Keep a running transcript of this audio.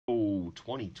2,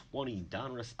 2020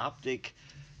 Donruss Optic,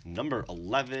 number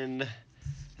 11.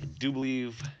 I do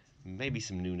believe maybe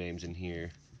some new names in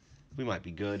here. We might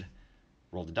be good.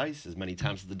 Roll the dice as many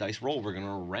times as the dice roll. We're going to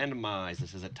randomize.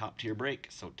 This is a top tier break,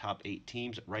 so top 8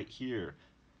 teams right here.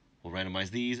 We'll randomize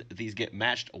these. These get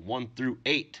matched 1 through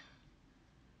 8.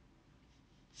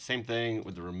 Same thing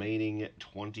with the remaining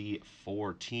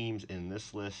 24 teams in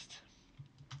this list.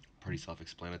 Pretty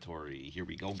self-explanatory. Here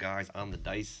we go, guys, on the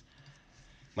dice.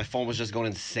 My phone was just going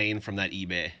insane from that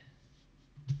eBay.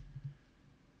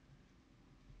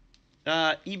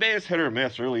 eBay is hit or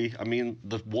miss, really. I mean,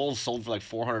 the Wolves sold for like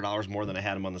 $400 more than I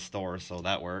had them on the store, so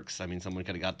that works. I mean, someone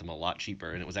could have got them a lot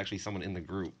cheaper, and it was actually someone in the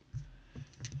group.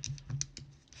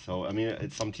 So, I mean,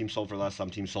 some teams sold for less, some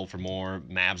teams sold for more.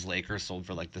 Mavs, Lakers sold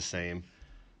for like the same.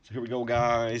 So here we go,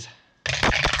 guys.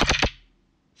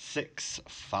 6,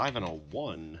 5, and a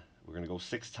 1. We're going to go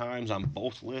 6 times on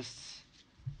both lists.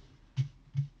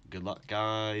 Good luck,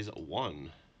 guys.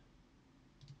 1,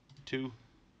 2,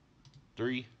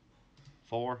 3,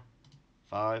 4,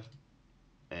 5,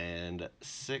 and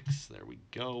 6. There we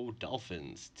go.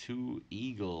 Dolphins, 2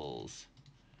 Eagles.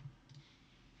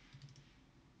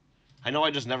 I know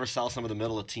I just never sell some of the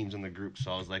middle of teams in the group,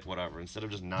 so I was like, whatever. Instead of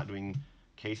just not doing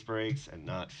case breaks and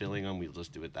not filling them, we'll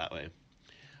just do it that way.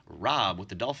 Rob with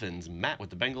the Dolphins, Matt with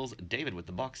the Bengals, David with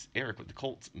the Bucks, Eric with the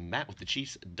Colts, Matt with the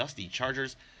Chiefs, Dusty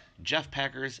Chargers, Jeff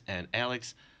Packers, and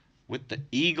Alex with the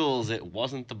Eagles. It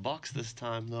wasn't the Bucks this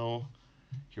time, though.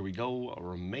 Here we go.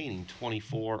 Remaining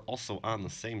 24, also on the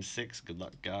same 6. Good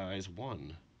luck, guys.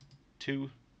 1, 2,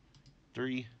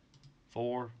 3,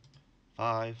 4,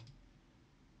 5,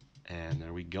 and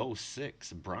there we go.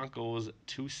 6. Broncos,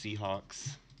 2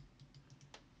 Seahawks.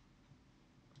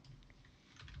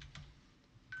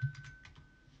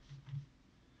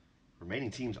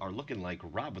 Remaining teams are looking like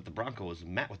Rob with the Broncos,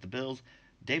 Matt with the Bills,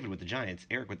 David with the Giants,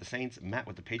 Eric with the Saints, Matt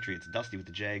with the Patriots, Dusty with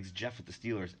the Jags, Jeff with the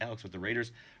Steelers, Alex with the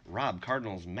Raiders, Rob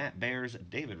Cardinals, Matt Bears,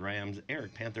 David Rams,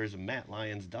 Eric Panthers, Matt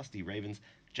Lions, Dusty Ravens,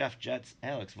 Jeff Jets,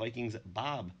 Alex Vikings,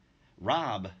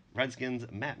 Rob Redskins,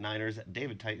 Matt Niners,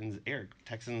 David Titans, Eric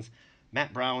Texans,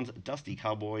 Matt Browns, Dusty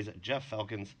Cowboys, Jeff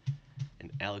Falcons,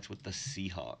 and Alex with the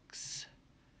Seahawks.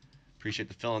 Appreciate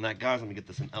the fill on that, guys. Let me get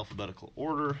this in alphabetical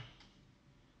order.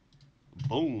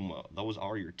 Boom. Those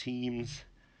are your teams.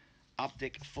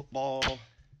 Optic football,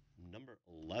 number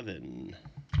 11.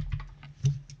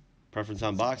 Preference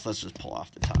on box. Let's just pull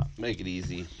off the top. Make it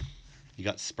easy. You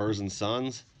got Spurs and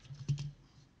Suns.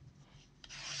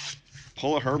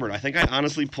 Pull a Herbert. I think I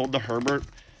honestly pulled the Herbert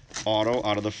auto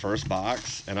out of the first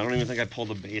box, and I don't even think I pulled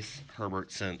a base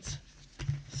Herbert since.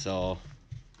 So,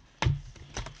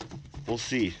 we'll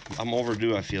see. I'm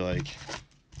overdue, I feel like.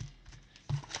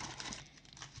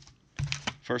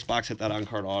 First box hit that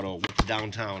on-card auto with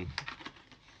downtown.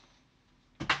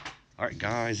 All right,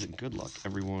 guys, good luck,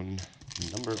 everyone.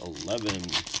 Number 11.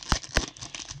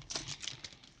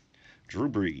 Drew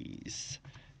Brees,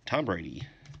 Tom Brady,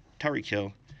 Tyreek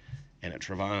Hill, and a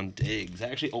Trevon Diggs. I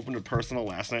actually opened a personal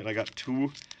last night, and I got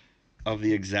 2 of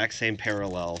the exact same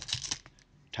parallel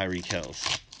Tyreek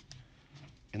Hills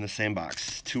in the same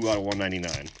box. 2 out of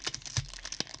 199.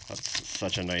 That's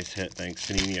such a nice hit. Thanks,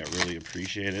 Panini. I really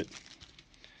appreciate it.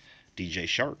 DJ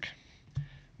Shark,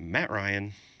 Matt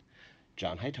Ryan,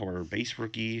 John Hightower, base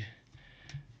rookie,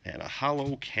 and a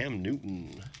hollow Cam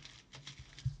Newton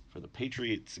for the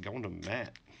Patriots going to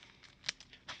Matt.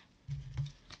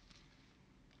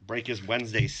 Break is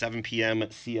Wednesday, 7 p.m.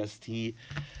 CST.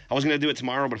 I was going to do it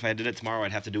tomorrow, but if I did it tomorrow,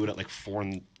 I'd have to do it at like 4,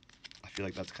 and I feel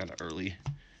like that's kind of early.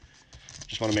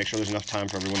 Just want to make sure there's enough time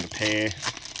for everyone to pay.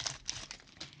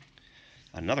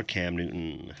 Another Cam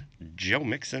Newton, Joe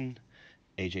Mixon,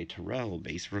 AJ Terrell,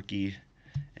 base rookie,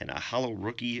 and a hollow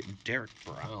rookie, Derek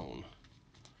Brown.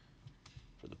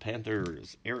 For the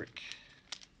Panthers, Eric.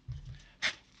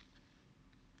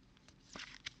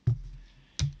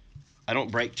 I don't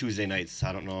break Tuesday nights.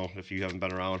 I don't know if you haven't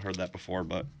been around, heard that before,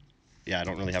 but yeah, I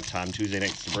don't really have time Tuesday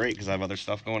nights to break because I have other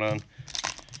stuff going on.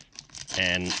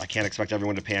 And I can't expect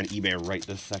everyone to pay on eBay right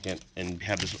this second and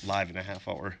have this live in a half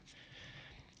hour.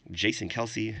 Jason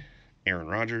Kelsey, Aaron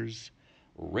Rodgers,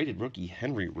 rated rookie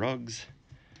Henry Ruggs,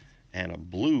 and a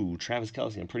blue Travis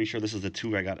Kelce. I'm pretty sure this is the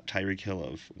 2 I got at Tyreek Hill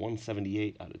of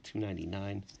 178 out of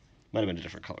 299. Might have been a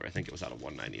different color. I think it was out of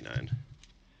 199.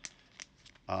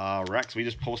 Rex, we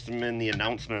just post them in the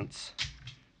announcements.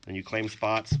 When you claim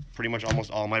spots, pretty much almost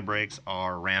all my breaks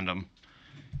are random.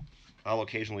 I'll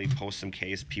occasionally post some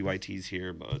case PYTs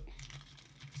here, but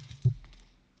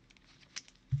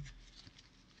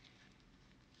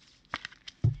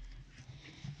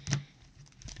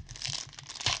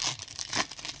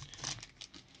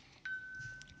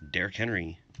Derrick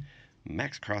Henry,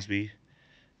 Max Crosby,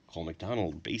 Cole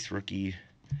McDonald, base rookie,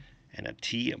 and a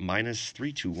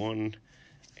T-321,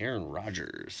 Aaron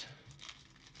Rodgers.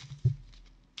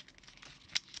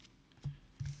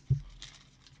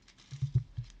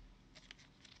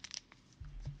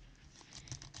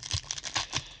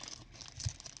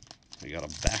 We got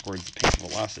a backwards pink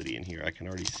velocity in here. I can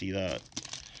already see that.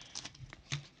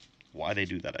 Why they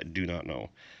do that, I do not know.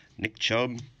 Nick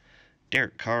Chubb,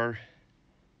 Derek Carr,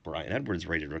 Brian Edwards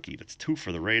rated rookie. That's 2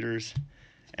 for the Raiders.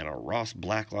 And a Ross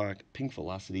Blacklock pink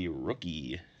velocity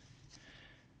rookie.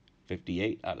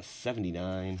 58 out of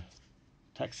 79.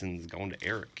 Texans going to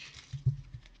Eric.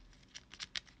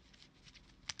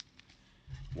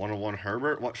 101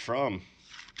 Herbert. What from?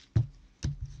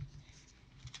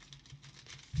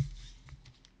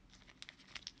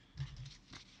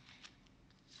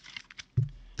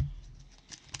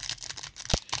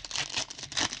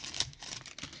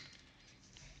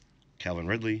 Calvin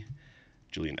Ridley,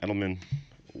 Julian Edelman,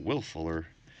 Will Fuller,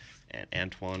 and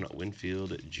Antoine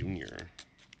Winfield Jr.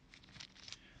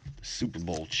 The Super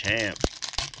Bowl champ.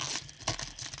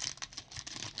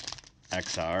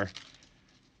 XR,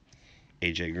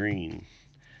 AJ Green,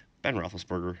 Ben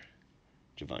Roethlisberger,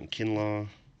 Javon Kinlaw,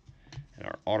 and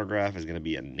our autograph is going to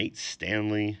be a Nate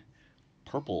Stanley,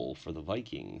 purple for the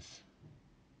Vikings.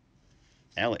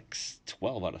 Alex,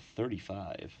 12 out of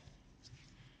 35.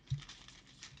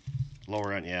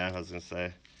 Lower end, yeah, I was going to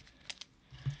say.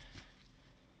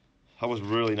 I was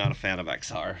really not a fan of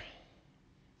XR.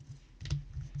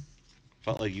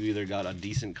 Felt like you either got a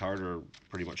decent card or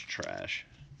pretty much trash.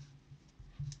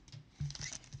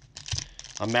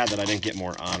 I'm mad that I didn't get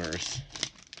more honors.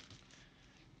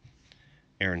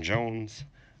 Aaron Jones,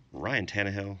 Ryan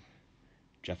Tannehill,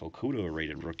 Jeff Okudah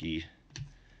rated rookie,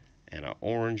 and an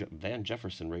orange Van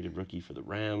Jefferson rated rookie for the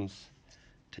Rams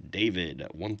to David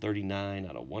at 139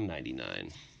 out of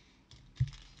 199.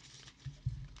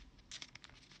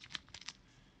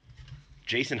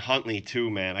 Jason Huntley too,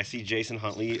 man. I see Jason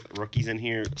Huntley rookies in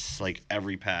here like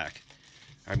every pack.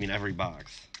 I mean every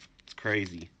box. It's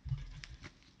crazy.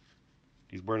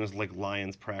 He's wearing his like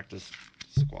Lions practice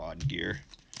squad gear.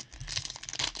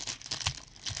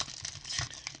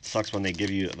 Sucks when they give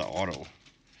you the auto.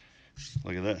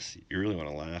 Look at this. You really want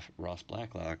to laugh. Ross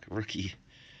Blacklock, rookie.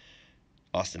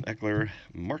 Austin Eckler,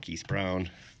 Marquise Brown,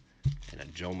 and a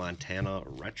Joe Montana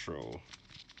retro.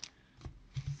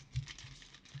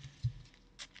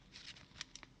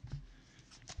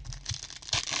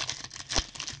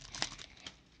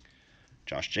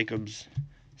 Josh Jacobs,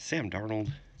 Sam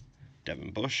Darnold,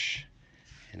 Devin Bush,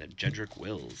 and a Jedrick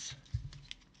Wills.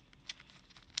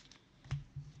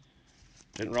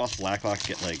 Didn't Ross Blacklock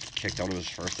get like kicked out of his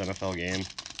first NFL game?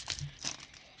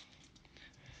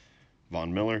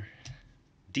 Von Miller,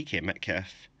 DK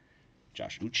Metcalf,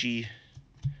 Josh Uche,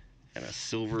 and a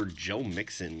silver Joe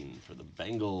Mixon for the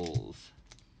Bengals.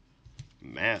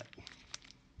 Matt.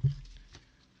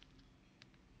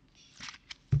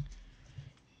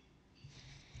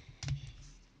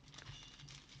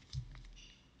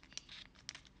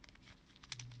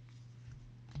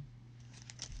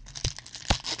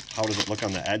 How does it look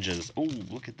on the edges? Oh,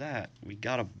 look at that. We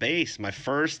got a base. My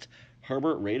first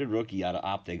Herbert rated rookie out of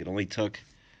Optic. It only took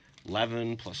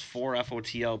 11 plus 4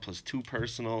 FOTL plus 2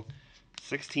 personal,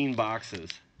 16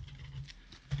 boxes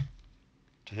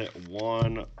to hit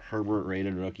one Herbert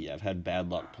rated rookie. I've had bad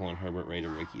luck pulling Herbert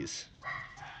rated rookies.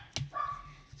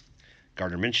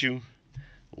 Gardner Minshew,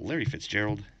 Larry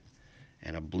Fitzgerald,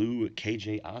 and a blue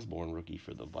KJ Osborne rookie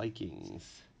for the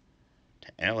Vikings.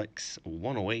 To Alex,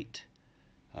 108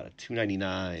 out of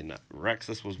 299. Rex,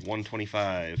 this was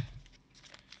 125.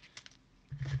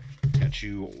 Got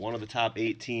you one of the top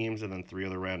 8 teams and then 3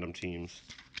 other random teams.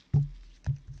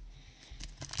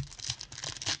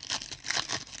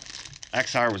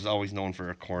 XR was always known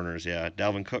for corners, yeah.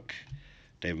 Dalvin Cook,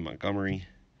 David Montgomery,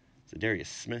 Zadarius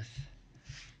Smith,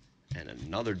 and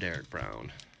another Derek Brown.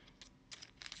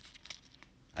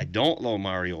 I don't low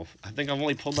Mario. I think I've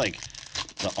only pulled like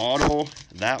the auto,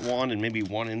 that one, and maybe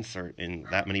one insert in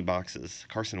that many boxes.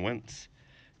 Carson Wentz,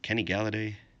 Kenny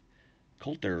Galladay,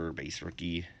 Coulter base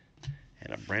rookie,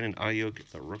 and a Brandon Ayuk,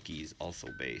 the rookies also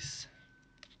base.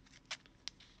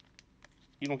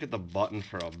 You don't get the button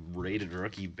for a rated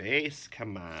rookie base?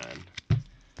 Come on.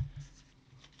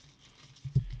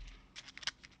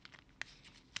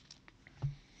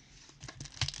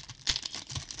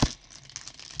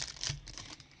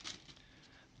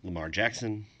 Lamar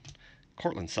Jackson,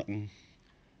 Cortland Sutton,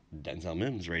 Denzel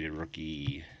Mims rated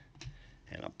rookie,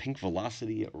 and a pink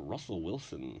velocity Russell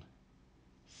Wilson.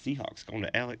 Seahawks going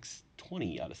to Alex,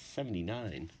 20 out of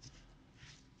 79.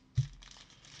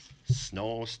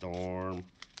 Snowstorm.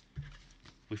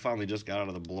 We finally just got out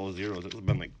of the below zeros. It's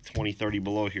been like 20, 30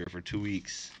 below here for 2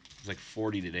 weeks. It was like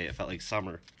 40 today. It felt like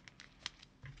summer.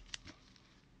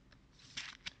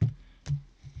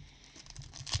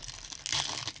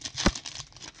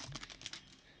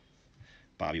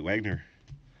 Bobby Wagner,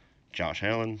 Josh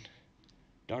Allen,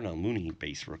 Darnell Mooney,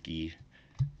 base rookie,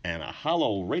 and a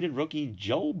hollow rated rookie,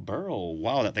 Joe Burrow.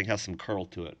 Wow, that thing has some curl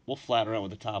to it. We'll flatten out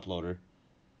with the top loader.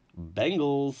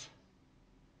 Bengals.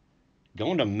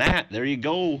 Going to Matt. There you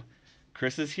go.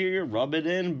 Chris is here. Rub it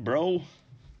in, bro.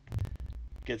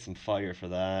 Get some fire for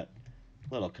that.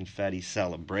 Little confetti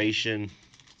celebration.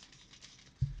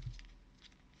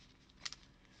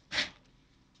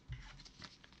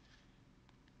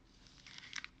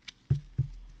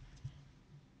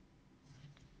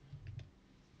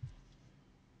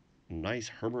 Nice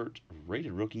Herbert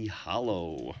rated rookie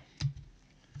hollow.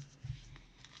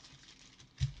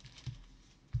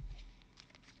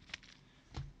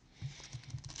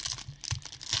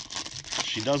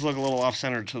 She does look a little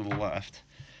off-center to the left.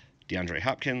 DeAndre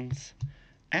Hopkins,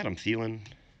 Adam Thielen,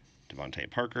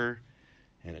 Devontae Parker,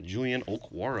 and a Julian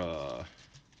Okwara.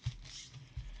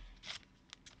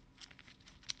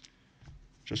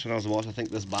 Just when I was about to think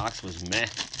this box was meh.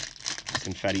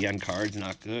 Confetti on cards,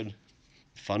 not good.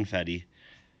 Funfetti.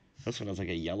 This one has like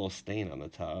a yellow stain on the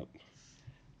top.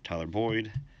 Tyler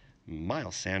Boyd,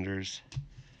 Miles Sanders.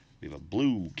 We have a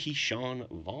blue Keyshawn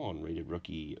Vaughn rated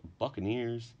rookie,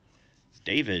 Buccaneers.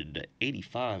 David,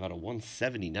 85 out of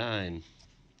 179.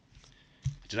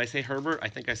 Did I say Herbert? I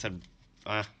think I said,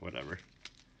 whatever.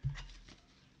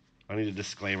 I need a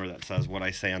disclaimer that says what I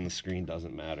say on the screen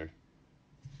doesn't matter.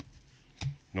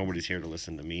 Nobody's here to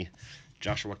listen to me.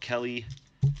 Joshua Kelly,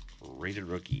 rated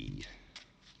rookie.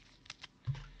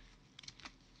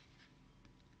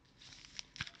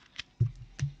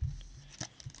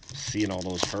 Seeing all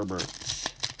those Herberts.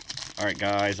 All right,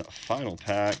 guys, final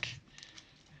pack.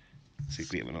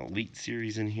 Looks like we have an Elite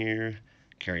Series in here.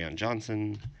 Kerryon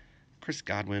Johnson, Chris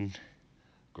Godwin,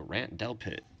 Grant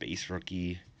Delpit, base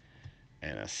rookie,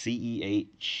 and a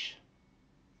CEH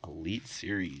Elite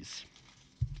Series.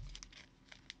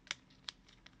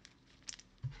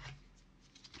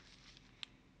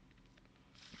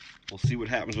 We'll see what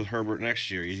happens with Herbert next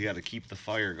year. He's got to keep the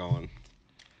fire going.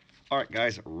 All right,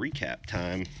 guys, recap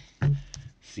time.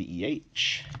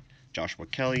 CEH, Joshua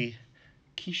Kelly,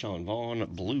 Keyshawn Vaughn,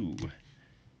 blue.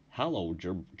 Hollow,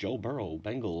 Joe Burrow,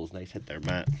 Bengals. Nice hit there,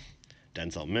 Matt.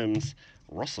 Denzel Mims,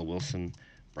 Russell Wilson,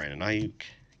 Brandon Ayuk,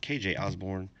 KJ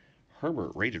Osborne,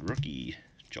 Herbert, rated rookie,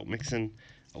 Joe Mixon,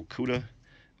 Okuda,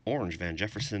 Orange Van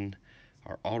Jefferson.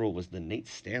 Our auto was the Nate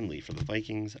Stanley for the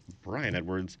Vikings, Brian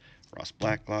Edwards, Ross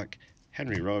Blacklock,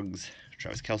 Henry Ruggs,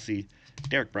 Travis Kelce,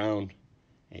 Derek Brown,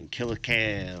 and Killer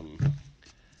Cam.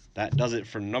 That does it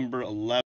for number 11.